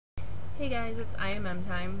Hey guys, it's IMM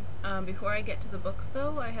time. Before I get to the books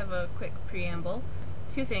though, I have a quick preamble.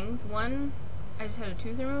 Two things. One, I just had a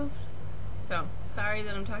tooth removed, so sorry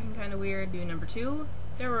that I'm talking kind of weird. Number two,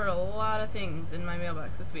 there were a lot of things in my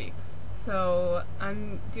mailbox this week. So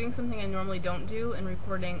I'm doing something I normally don't do and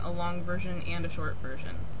recording a long version and a short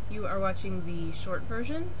version. You are watching the short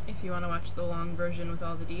version. If you want to watch the long version with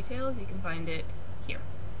all the details, you can find it here.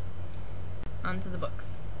 On to the books.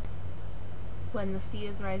 When the Sea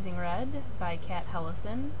is Rising Red by Kat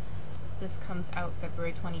Hellison. This comes out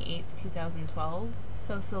February 28th, 2012.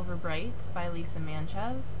 So Silver Bright by Lisa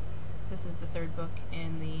Manchev. This is the third book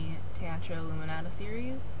in the Teatro Illuminata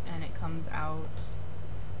series, and it comes out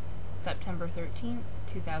September 13th,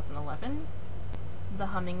 2011. The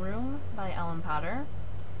Humming Room by Ellen Potter.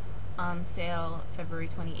 On sale February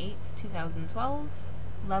 28th, 2012.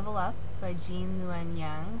 Level Up by Jean Luen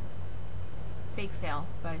Yang. Fake Sale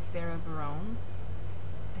by Sarah Barone,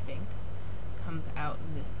 I think, comes out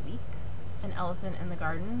this week. An Elephant in the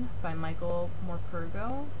Garden by Michael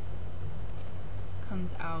Morpurgo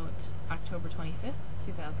comes out October 25th,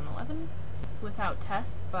 2011. Without Tess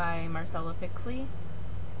by Marcella Pixley,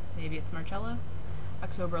 maybe it's Marcella,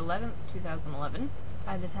 October 11th, 2011.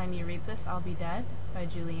 By the time you read this, I'll Be Dead by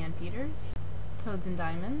Julianne Peters. Toads and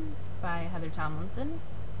Diamonds by Heather Tomlinson.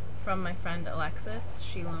 From my friend Alexis,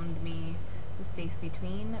 she loaned me The Space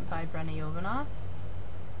Between by Brenna Jovanoff.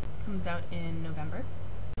 Comes out in November.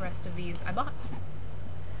 The rest of these I bought.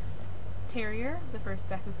 Terrier, the first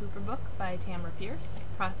Becca Cooper book by Tamra Pierce.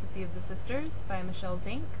 Prophecy of the Sisters by Michelle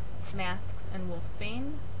Zink. Masks and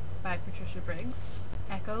Wolfsbane by Patricia Briggs.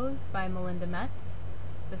 Echoes by Melinda Metz.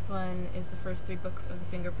 This one is the first three books of the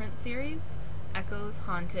Fingerprint series. Echoes,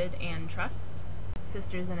 Haunted, and Trust.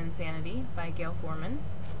 Sisters in Insanity by Gail Foreman.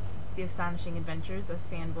 The Astonishing Adventures of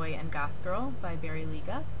Fanboy and Goth Girl by Barry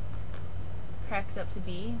Liga. Cracked Up to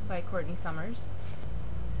Be by Courtney Summers.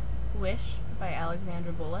 Wish by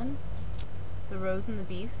Alexandra Bullen. The Rose and the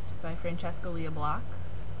Beast by Francesca Leah Block.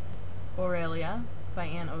 Aurelia by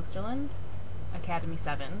Anne Osterland. Academy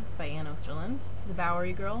 7 by Anne Osterland. The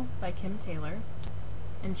Bowery Girl by Kim Taylor.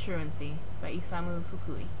 And Truancy by Isamu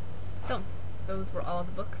Fukui. So, those were all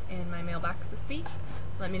the books in my mailbox this week.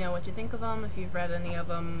 Let me know what you think of them, if you've read any of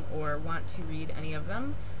them or want to read any of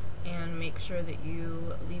them, and make sure that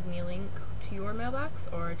you leave me a link to your mailbox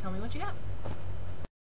or tell me what you got.